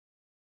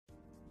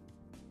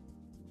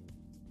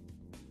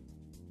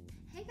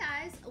Hey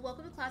guys,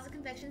 welcome to Closet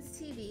Confections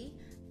TV.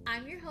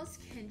 I'm your host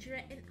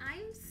Kendra and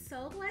I'm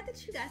so glad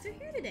that you guys are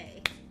here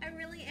today. I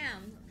really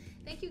am.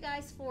 Thank you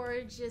guys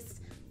for just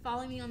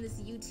following me on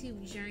this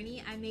YouTube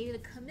journey. I made a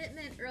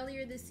commitment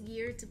earlier this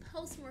year to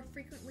post more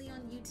frequently on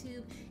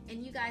YouTube,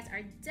 and you guys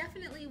are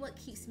definitely what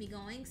keeps me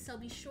going. So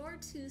be sure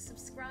to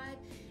subscribe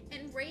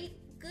and rate,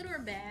 good or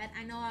bad.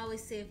 I know I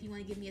always say if you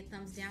want to give me a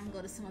thumbs down,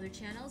 go to some other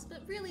channels,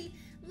 but really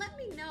let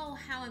me know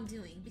how I'm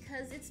doing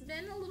because it's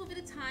been a little bit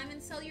of time,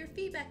 and so your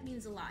feedback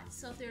means a lot.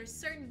 So if there are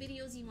certain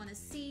videos you want to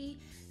see,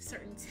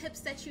 certain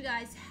tips that you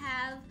guys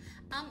have,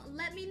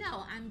 let me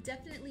know. I'm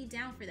definitely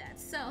down for that.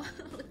 So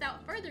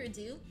without further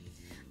ado,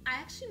 I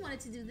actually wanted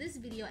to do this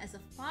video as a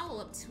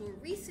follow-up to a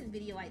recent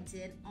video I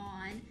did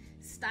on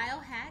style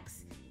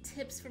hacks,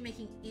 tips for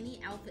making any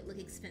outfit look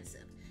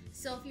expensive.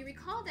 So if you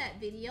recall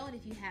that video, and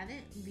if you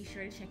haven't, be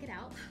sure to check it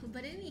out.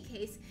 But in any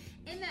case,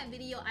 in that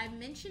video, I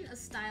mentioned a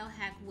style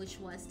hack, which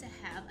was to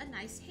have a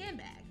nice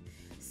handbag.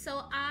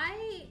 So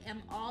I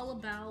am all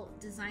about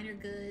designer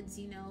goods,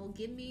 you know,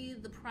 give me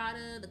the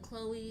Prada, the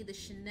Chloe, the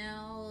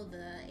Chanel,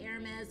 the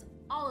Hermes,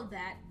 all of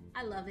that.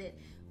 I love it.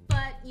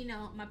 But, you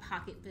know, my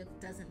pocketbook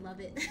doesn't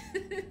love it.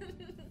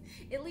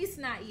 At least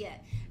not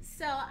yet.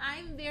 So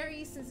I'm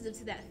very sensitive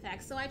to that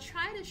fact. So I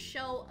try to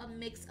show a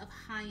mix of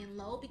high and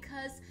low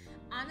because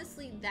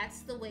honestly,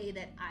 that's the way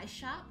that I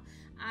shop.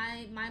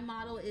 My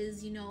motto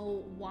is, you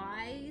know,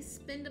 why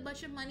spend a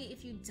bunch of money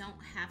if you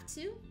don't have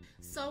to?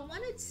 So I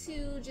wanted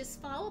to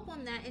just follow up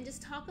on that and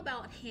just talk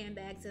about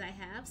handbags that I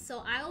have.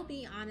 So I'll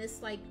be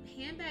honest, like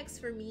handbags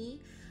for me,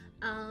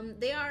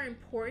 they are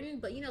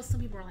important, but you know, some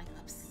people are like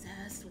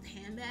obsessed with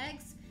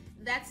handbags.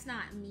 That's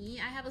not me.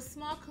 I have a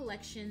small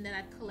collection that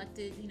I've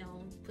collected, you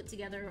know, put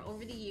together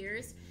over the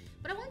years.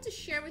 But I wanted to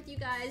share with you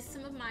guys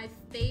some of my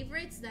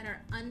favorites that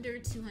are under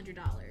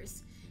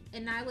 $200.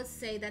 And I would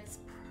say that's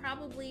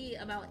probably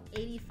about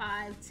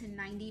 85 to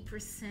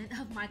 90%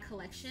 of my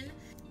collection.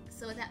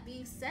 So with that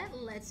being said,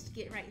 let's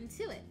get right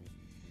into it.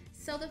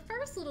 So the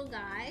first little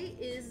guy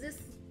is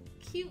this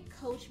cute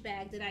Coach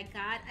bag that I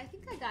got. I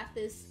think I got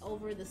this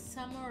over the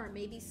summer or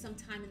maybe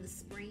sometime in the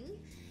spring.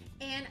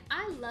 And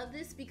I love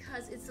this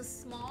because it's a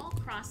small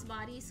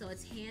crossbody, so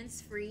it's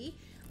hands-free,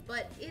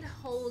 but it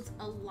holds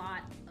a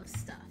lot of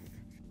stuff.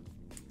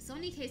 So in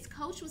any case,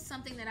 Coach was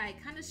something that I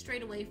kind of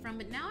strayed away from,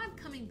 but now I'm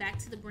coming back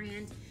to the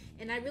brand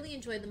and I really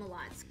enjoy them a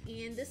lot.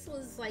 And this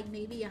was like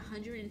maybe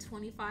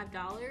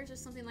 $125 or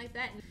something like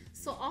that.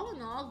 So all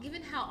in all,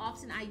 given how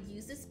often I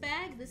use this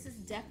bag, this has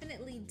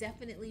definitely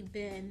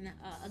been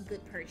a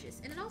good purchase.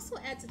 And it also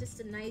adds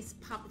just a nice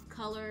pop of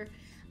color,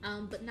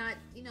 but not,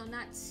 you know,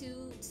 not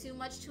too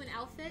much to an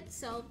outfit.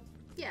 So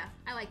yeah,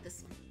 I like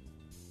this one.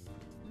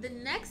 The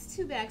next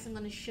two bags I'm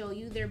going to show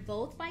you, they're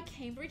both by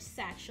Cambridge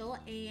Satchel,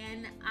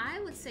 and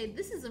I would say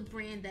this is a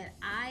brand that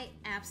I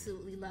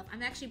absolutely love.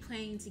 I'm actually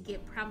planning to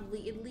get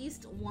probably at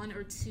least one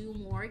or two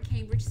more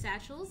Cambridge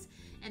Satchels,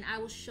 and I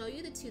will show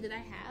you the two that I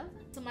have.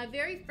 So my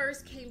very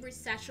first Cambridge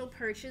Satchel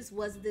purchase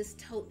was this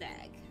tote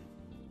bag.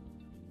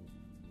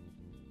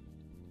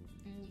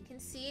 And you can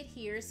see it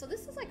here. So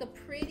this is like a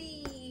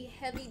pretty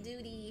heavy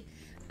duty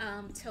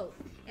tote,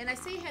 and I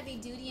say heavy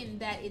duty in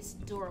that it's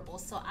durable.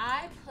 So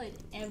I put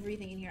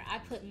everything in here. I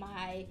put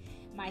my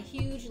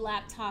huge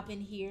laptop in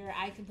here.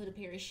 I can put a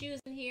pair of shoes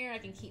in here. I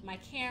can keep my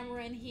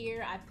camera in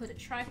here. I put a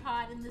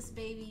tripod in this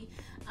baby.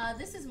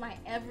 This is my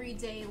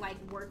everyday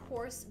like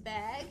workhorse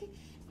bag,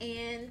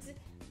 and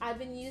I've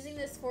been using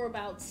this for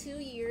about 2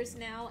 years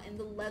now, and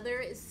the leather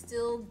is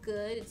still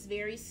good. It's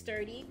very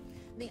sturdy.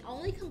 The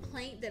only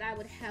complaint that I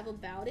would have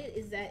about it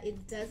is that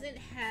it doesn't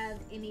have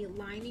any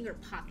lining or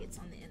pockets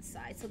on the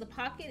inside. So the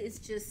pocket is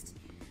just,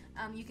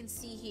 you can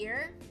see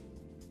here,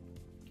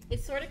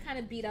 it's sort of kind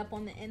of beat up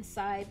on the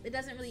inside. It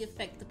doesn't really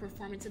affect the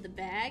performance of the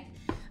bag.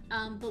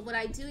 But what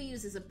I do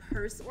use is a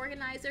purse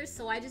organizer.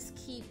 So I just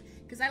keep,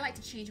 because I like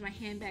to change my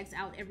handbags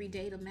out every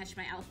day to match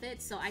my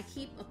outfit. So I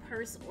keep a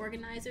purse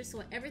organizer.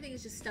 So everything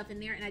is just stuff in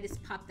there, and I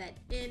just pop that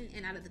in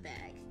and out of the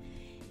bag.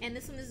 And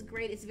this one is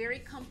great. It's very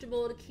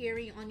comfortable to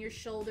carry on your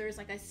shoulders.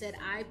 Like I said,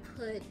 I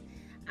put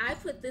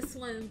this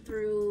one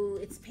through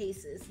its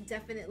paces.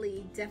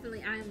 Definitely,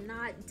 I am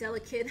not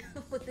delicate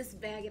with this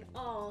bag at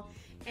all.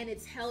 And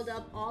it's held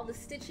up. All the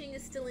stitching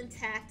is still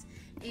intact.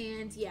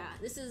 And yeah,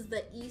 this is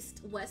the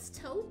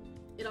East-West tote.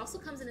 It also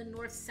comes in a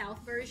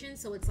North-South version,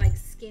 so it's like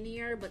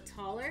skinnier but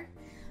taller.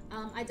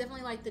 I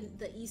definitely like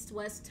the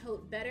East-West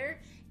tote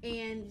better.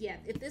 And yeah,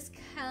 if this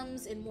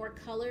comes in more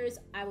colors,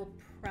 I will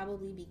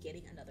probably be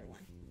getting another one.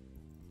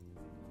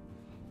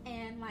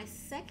 And my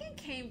second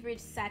Cambridge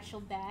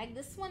Satchel bag,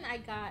 this one I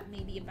got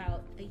maybe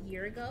about a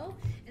year ago,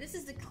 and this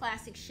is the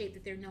classic shape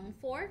that they're known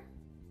for.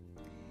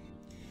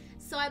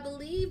 So I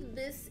believe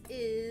this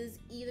is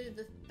either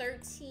the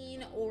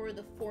 13 or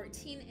the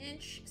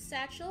 14-inch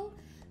satchel.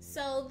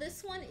 So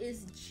this one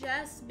is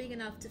just big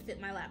enough to fit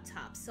my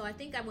laptop. So I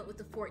think I went with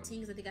the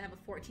 14 because I think I have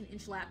a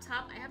 14-inch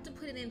laptop. I have to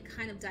put it in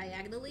kind of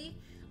diagonally,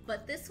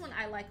 but this one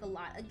I like a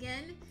lot.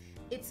 Again,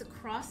 It's a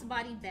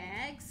crossbody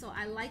bag, so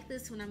I like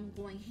this when I'm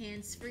going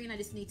hands-free and I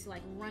just need to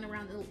like run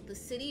around the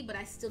city, but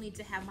I still need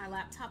to have my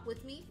laptop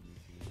with me.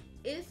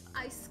 If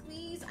I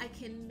squeeze, I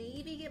can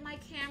maybe get my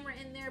camera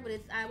in there, but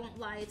I won't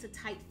lie, it's a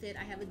tight fit.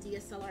 I have a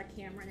DSLR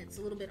camera and it's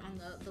a little bit on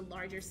the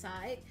larger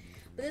side.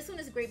 But this one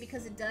is great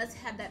because it does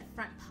have that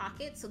front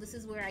pocket, so this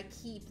is where I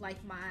keep like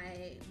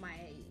my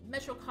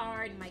Metro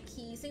card, my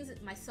keys, things,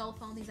 my cell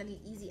phone, things I need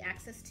easy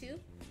access to.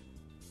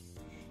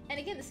 And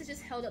again, this is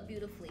just held up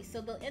beautifully.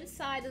 So the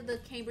inside of the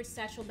Cambridge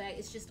satchel bag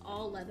is just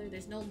all leather.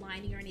 There's no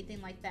lining or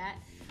anything like that.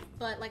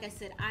 But like I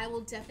said, I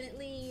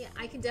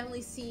can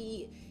definitely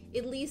see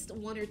at least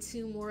 1 or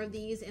 2 more of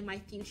these in my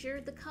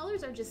future. The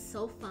colors are just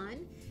so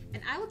fun.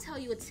 And I will tell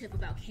you a tip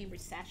about Cambridge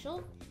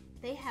satchel.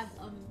 They have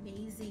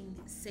amazing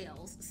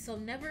sales. So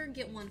never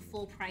get one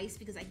full price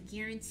because I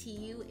guarantee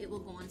you it will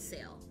go on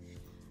sale.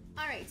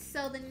 All right,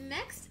 so the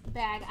next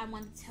bag I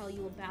want to tell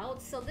you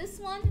about. So this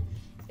one,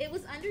 it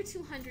was under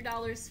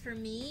 $200 for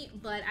me,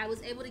 but I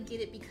was able to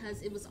get it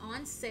because it was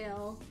on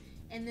sale,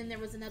 and then there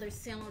was another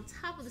sale on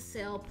top of the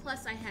sale,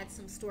 plus I had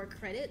some store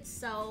credit.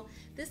 So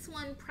this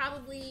one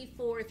probably,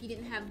 for if you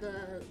didn't have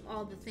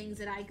all the things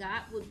that I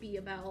got, would be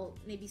about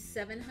maybe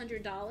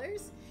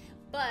 $700.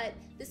 But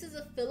this is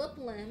a Phillip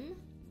Lim,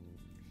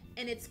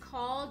 and it's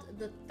called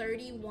the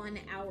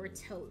 31-hour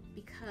tote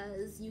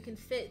because you can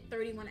fit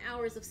 31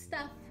 hours of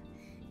stuff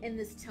in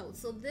this tote.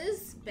 So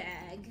this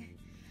bag,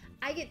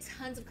 I get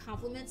tons of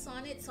compliments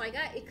on it. So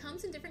it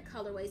comes in different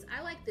colorways.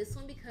 I like this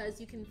one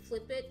because you can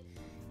flip it,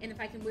 and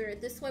if I can wear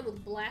it this way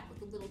with black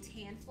with a little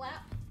tan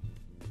flap,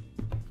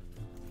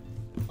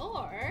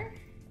 or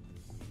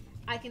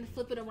I can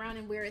flip it around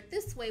and wear it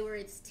this way where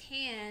it's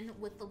tan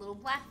with the little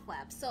black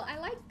flap. So I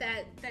like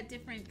that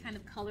different kind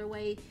of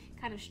colorway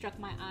kind of struck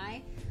my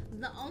eye.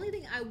 The only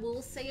thing I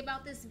will say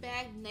about this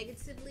bag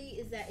negatively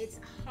is that it's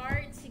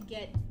hard to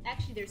get,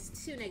 actually there's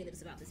 2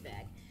 negatives about this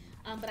bag,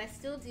 but I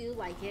still do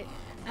like it.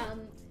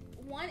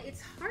 One,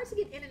 it's hard to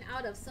get in and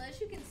out of. So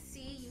as you can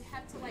see, you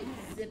have to like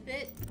zip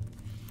it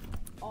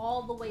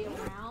all the way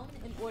around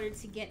in order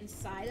to get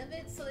inside of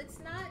it. So it's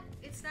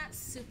not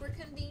super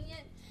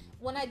convenient.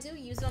 When I do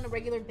use it on a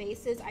regular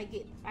basis, I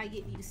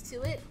get used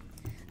to it.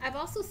 I've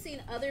also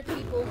seen other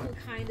people who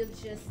kind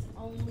of just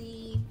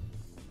only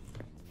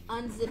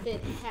unzip it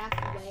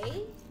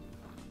halfway,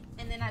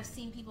 and then I've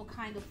seen people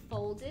kind of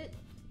fold it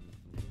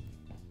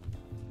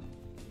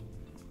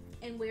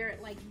and wear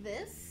it like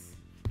this.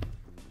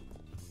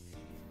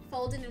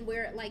 Fold it and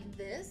wear it like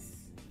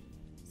this,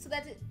 so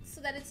that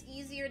it's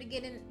easier to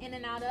get in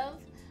and out of.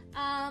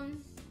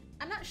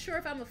 I'm not sure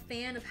if I'm a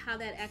fan of how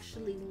that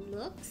actually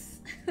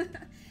looks.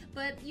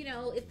 But you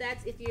know, if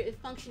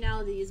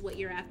functionality is what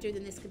you're after,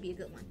 then this could be a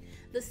good one.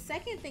 The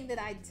second thing that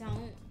I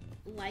don't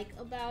like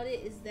about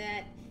it is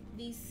that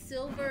these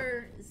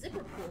silver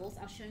zipper pulls,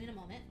 I'll show you in a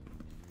moment.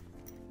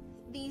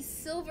 These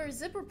silver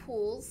zipper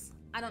pulls,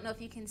 I don't know if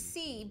you can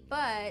see,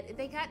 but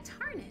they got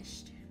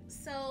tarnished.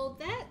 So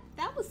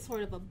that was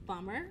sort of a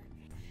bummer.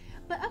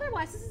 But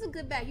otherwise, this is a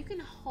good bag. You can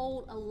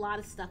hold a lot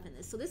of stuff in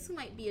this. So this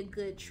might be a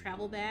good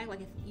travel bag, like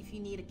if you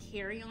need a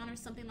carry-on or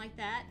something like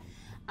that.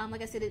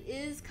 Like I said, it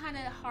is kind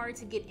of hard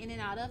to get in and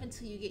out of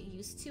until you get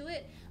used to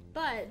it.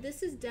 But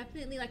this is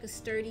definitely like a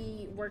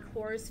sturdy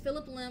workhorse.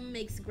 Phillip Lim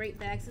makes great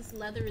bags. This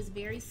leather is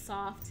very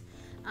soft.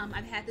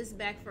 I've had this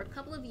bag for a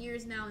couple of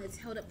years now, and it's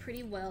held up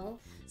pretty well.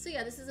 So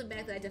yeah, this is a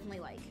bag that I definitely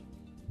like.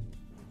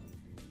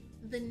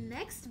 The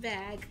next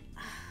bag,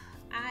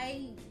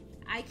 I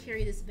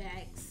carry this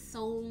bag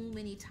so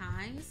many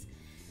times.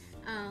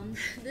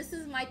 This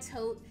is my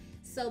tote.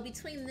 So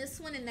between this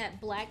one and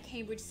that black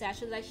Cambridge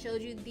satchel that I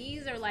showed you,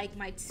 these are like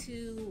my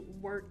 2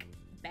 work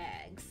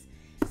bags.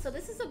 So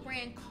this is a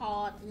brand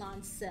called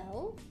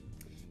Lancel,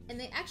 and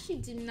they actually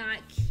do not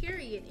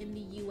carry it in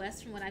the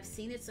US from what I've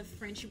seen. It's a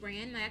French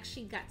brand, and I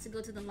actually got to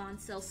go to the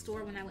Lancel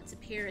store when I went to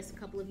Paris a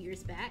couple of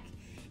years back,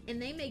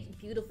 and they make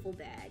beautiful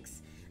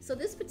bags. So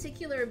this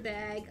particular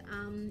bag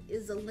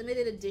is a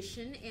limited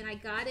edition, and I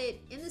got it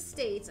in the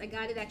States. I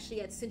got it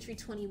actually at Century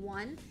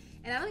 21,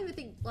 and I don't even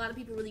think a lot of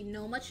people really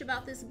know much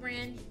about this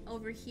brand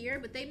over here,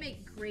 but they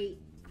make great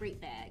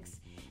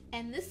bags.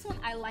 And this one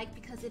I like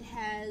because it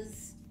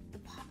has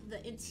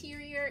the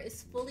interior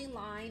is fully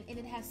lined, and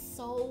it has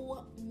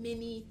so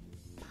many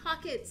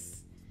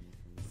pockets.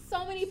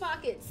 So many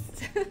pockets.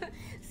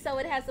 So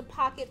it has a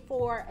pocket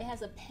it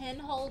has a pen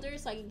holder,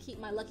 so I can keep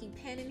my lucky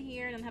pen in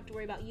here and I don't have to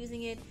worry about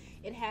using it.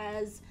 It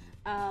has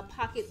a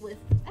pocket with,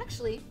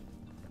 actually,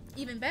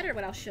 even better,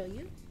 what I'll show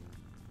you.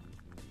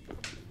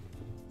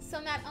 So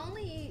not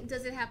only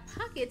does it have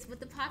pockets, but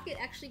the pocket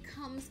actually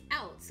comes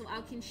out, so I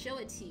can show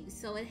it to you.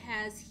 So it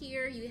has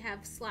here, you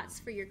have slots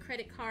for your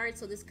credit card,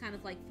 so this kind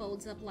of like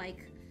folds up like,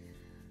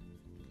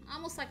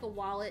 almost like a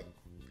wallet,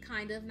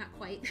 kind of, not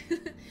quite.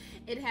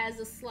 It has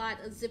a slot,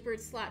 a zippered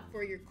slot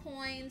for your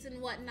coins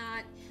and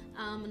whatnot,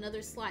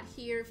 another slot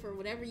here for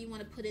whatever you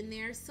want to put in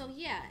there. So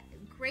yeah,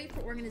 great for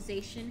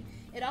organization.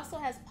 It also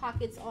has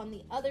pockets on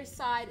the other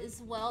side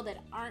as well that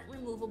aren't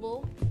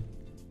removable.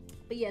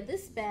 But yeah,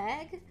 this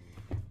bag,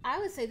 I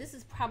would say this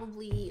is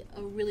probably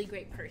a really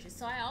great purchase.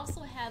 So I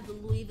also have the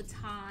Louis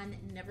Vuitton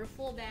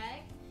Neverfull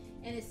bag,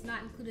 and it's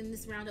not included in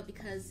this roundup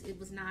because it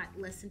was not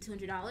less than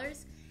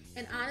 $200.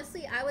 And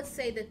honestly, I would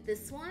say that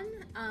this one,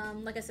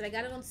 like I said, I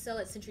got it on sale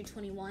at Century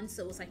 21,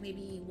 so it was like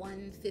maybe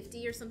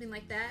 $150 or something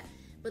like that.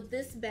 But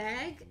this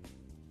bag,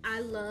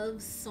 I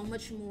love so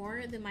much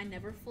more than my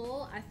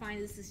Neverfull. I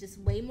find this is just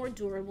way more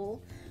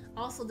durable.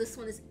 Also, this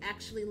one is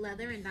actually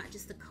leather and not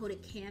just the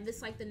coated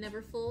canvas like the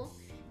Neverfull.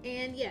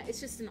 And yeah,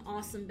 it's just an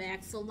awesome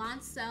bag. So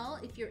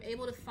Lancel, if you're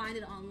able to find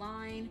it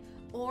online,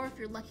 or if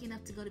you're lucky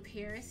enough to go to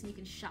Paris and you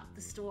can shop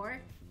the store,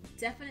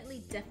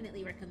 definitely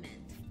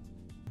recommend.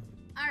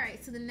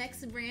 Alright, so the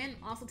next brand,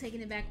 also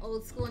taking it back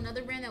old school,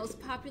 another brand that was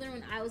popular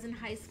when I was in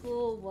high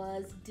school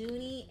was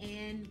Dooney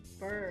and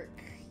Bourke.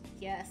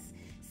 Yes.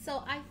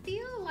 So I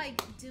feel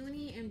like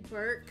Dooney and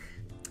Bourke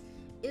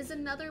is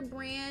another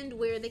brand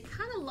where they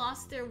kind of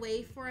lost their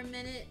way for a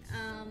minute,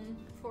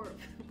 for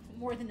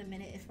more than a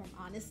minute if I'm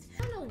honest.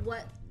 I don't know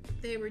what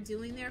they were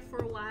doing there for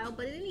a while,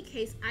 but in any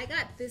case, I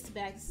got this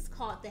bag. This is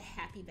called the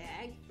Happy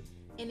Bag,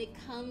 and it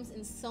comes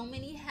in so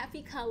many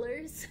happy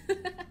colors.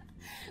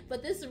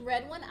 But this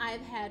red one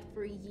I've had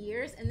for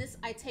years, and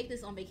I take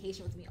this on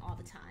vacation with me all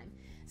the time.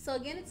 So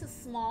again, it's a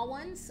small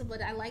one,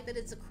 but I like that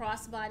it's a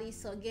crossbody.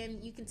 So again,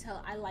 you can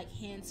tell I like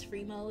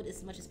hands-free mode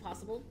as much as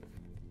possible.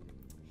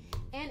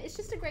 And it's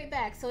just a great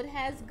bag. So it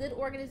has good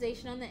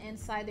organization on the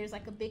inside. There's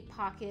like a big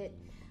pocket,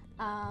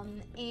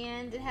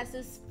 and it has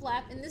this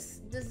flap. And this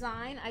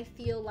design, I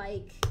feel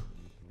like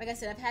I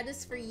said, I've had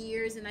this for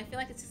years, and I feel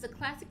like it's just a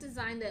classic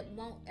design that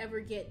won't ever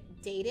get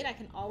dated. I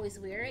can always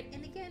wear it.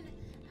 And again,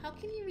 how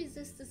can you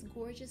resist this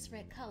gorgeous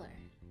red color?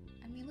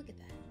 I mean, look at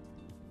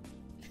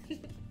that.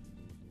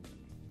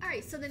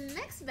 Alright, so the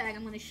next bag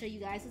I'm going to show you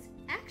guys is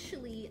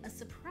actually a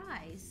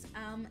surprise.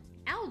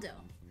 Aldo.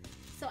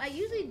 So I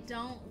usually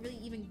don't really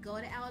even go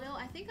to Aldo.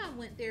 I think I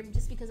went there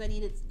just because I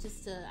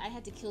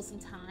had to kill some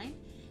time.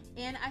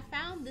 And I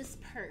found this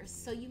purse.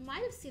 So you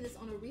might have seen this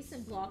on a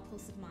recent blog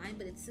post of mine,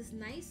 but it's this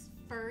nice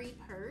furry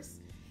purse.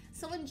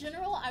 So in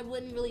general, I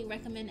wouldn't really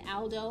recommend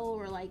Aldo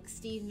or like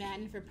Steve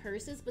Madden for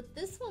purses, but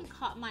this one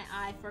caught my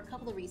eye for a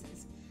couple of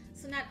reasons.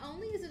 So not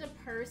only is it a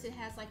purse, it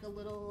has like a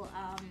little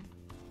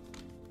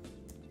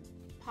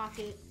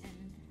pocket,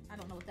 and I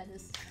don't know what that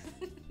is.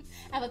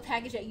 I have a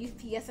package at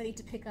UPS I need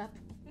to pick up.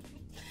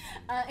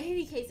 In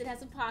any case, it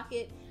has a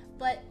pocket,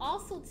 but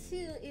also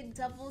too, it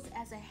doubles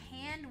as a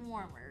hand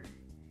warmer.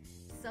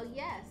 So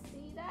yes,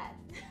 see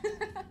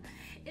that?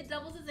 It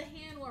doubles as a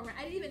hand warmer.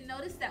 I didn't even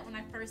notice that when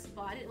I first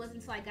bought it. It wasn't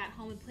until I got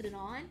home and put it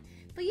on.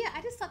 But yeah,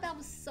 I just thought that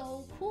was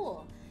so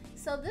cool.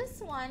 So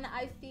this one,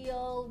 I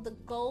feel the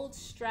gold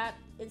strap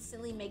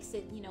instantly makes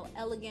it, you know,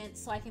 elegant,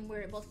 so I can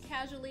wear it both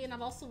casually, and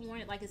I've also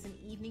worn it like as an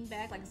evening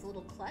bag, like as a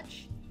little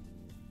clutch.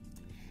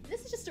 And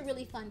this is just a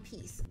really fun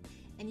piece,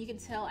 and you can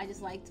tell I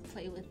just like to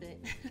play with it.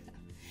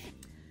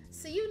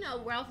 So you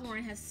know, Ralph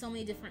Lauren has so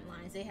many different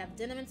lines. They have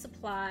Denim and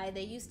Supply,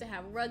 they used to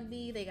have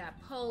Rugby, they got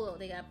Polo,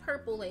 they got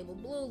Purple Label,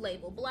 Blue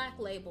Label, Black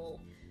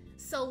Label.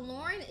 So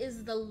Lauren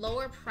is the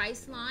lower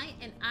price line,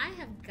 and I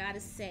have got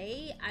to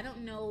say, I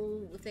don't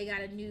know if they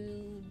got a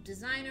new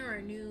designer or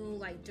a new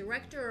like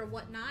director or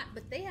whatnot,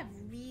 but they have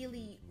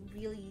really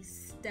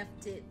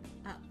stepped it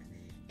up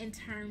in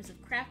terms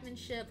of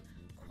craftsmanship,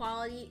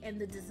 quality,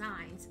 and the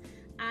designs.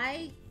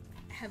 I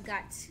have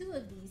got two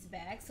of these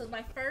bags. So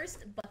my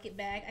first bucket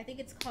bag, I think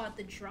it's called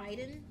the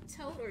Dryden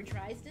tote or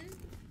Drysden.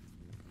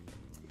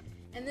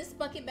 And this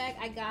bucket bag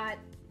I got,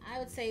 I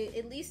would say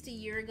at least a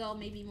year ago,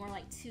 maybe more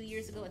like 2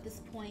 years ago at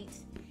this point.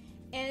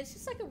 And it's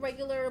just like a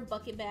regular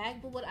bucket bag,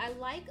 but what I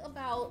like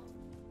about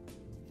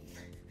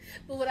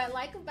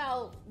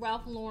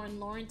Ralph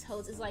Lauren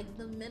totes is like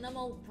the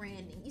minimal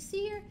branding. You see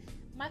here,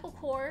 Michael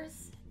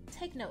Kors,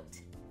 take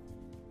note.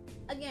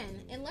 Again,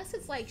 unless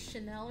it's like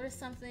Chanel or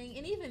something,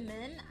 and even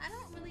then, I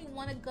don't really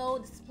want to go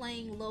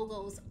displaying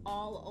logos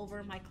all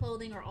over my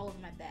clothing or all over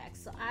my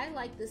bags. So I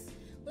like this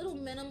little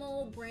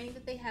minimal branding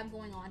that they have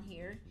going on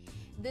here.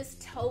 This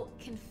tote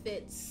can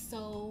fit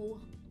so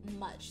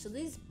much. So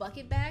these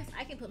bucket bags,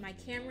 I can put my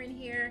camera in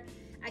here.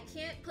 I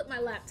can't put my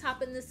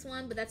laptop in this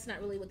one, but that's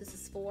not really what this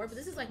is for. But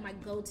this is like my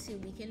go-to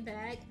weekend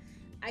bag.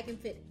 I can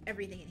fit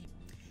everything in here.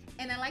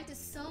 And I liked it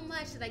so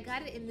much that I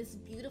got it in this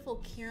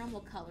beautiful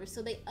caramel color.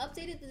 So they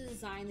updated the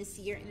design this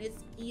year, and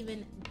it's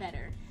even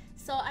better.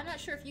 So I'm not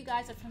sure if you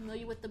guys are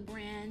familiar with the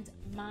brand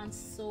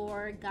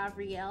Monsieur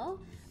Gabriel.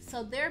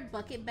 So their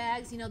bucket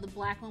bags, you know, the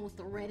black one with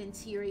the red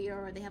interior,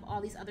 or they have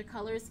all these other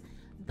colors.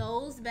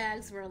 Those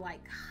bags were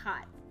like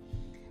hot.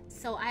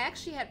 So I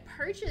actually had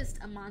purchased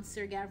a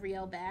Monsieur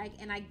Gabriel bag,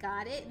 and I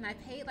got it, and I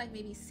paid like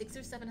maybe $600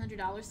 or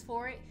 $700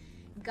 for it.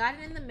 Got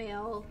it in the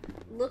mail,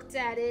 looked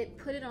at it,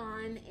 put it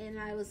on, and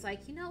I was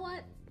like, you know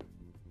what?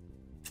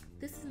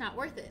 This is not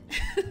worth it.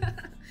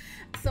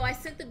 So I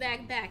sent the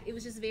bag back. It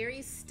was just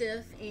very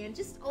stiff and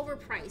just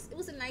overpriced. It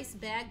was a nice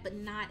bag, but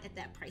not at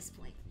that price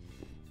point.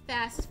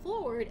 Fast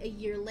forward a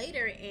year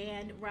later,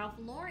 and Ralph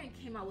Lauren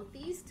came out with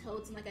these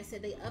totes, and like I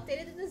said, they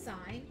updated the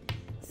design.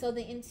 So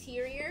the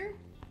interior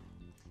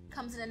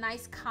Comes in a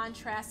nice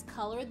contrast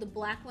color. The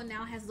black one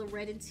now has the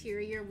red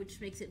interior, which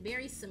makes it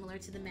very similar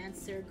to the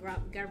Mansur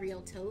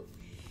Gabrielle tote.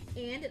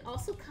 And it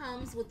also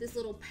comes with this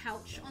little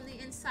pouch on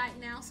the inside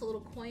now, so a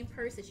little coin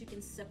purse that you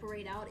can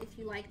separate out if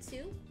you like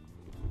to.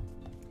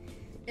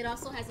 It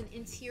also has an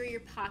interior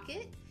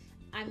pocket.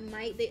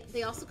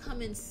 They also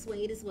come in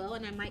suede as well,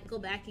 and I might go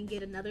back and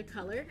get another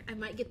color. I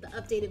might get the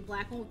updated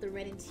black one with the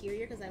red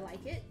interior because I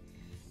like it.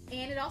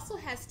 And it also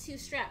has 2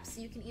 straps,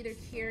 so you can either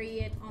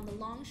carry it on the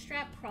long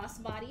strap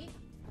crossbody,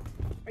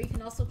 or you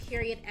can also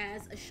carry it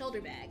as a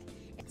shoulder bag.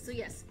 So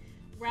yes,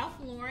 Ralph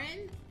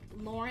Lauren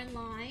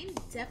line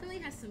definitely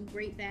has some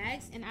great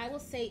bags, and I will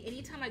say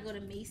anytime I go to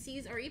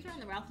Macy's or even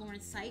on the Ralph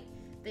Lauren site,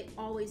 they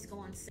always go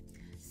on sale.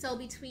 So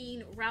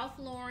between Ralph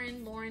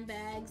Lauren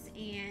bags,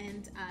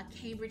 and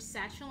Cambridge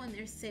Satchel and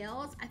their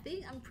sales, I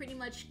think I'm pretty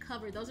much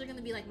covered. Those are going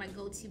to be like my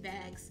go-to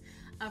bags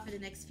for the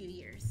next few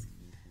years.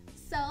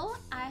 So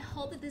I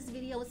hope that this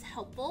video was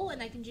helpful,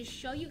 and I can just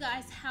show you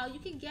guys how you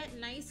can get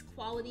nice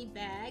quality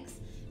bags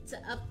to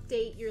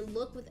update your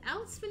look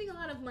without spending a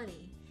lot of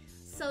money.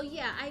 So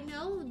yeah, I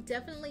know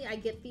definitely I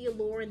get the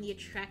allure and the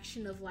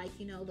attraction of, like,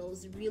 you know,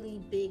 those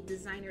really big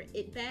designer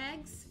it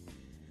bags.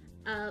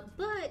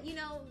 But you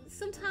know,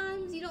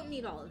 sometimes you don't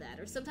need all of that,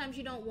 or sometimes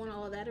you don't want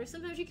all of that, or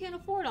sometimes you can't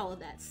afford all of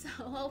that. So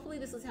hopefully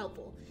this was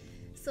helpful.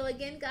 So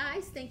again,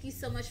 guys, thank you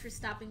so much for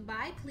stopping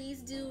by.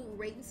 Please do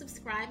rate and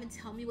subscribe and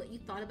tell me what you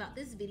thought about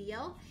this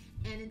video.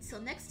 And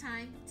until next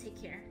time, take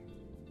care.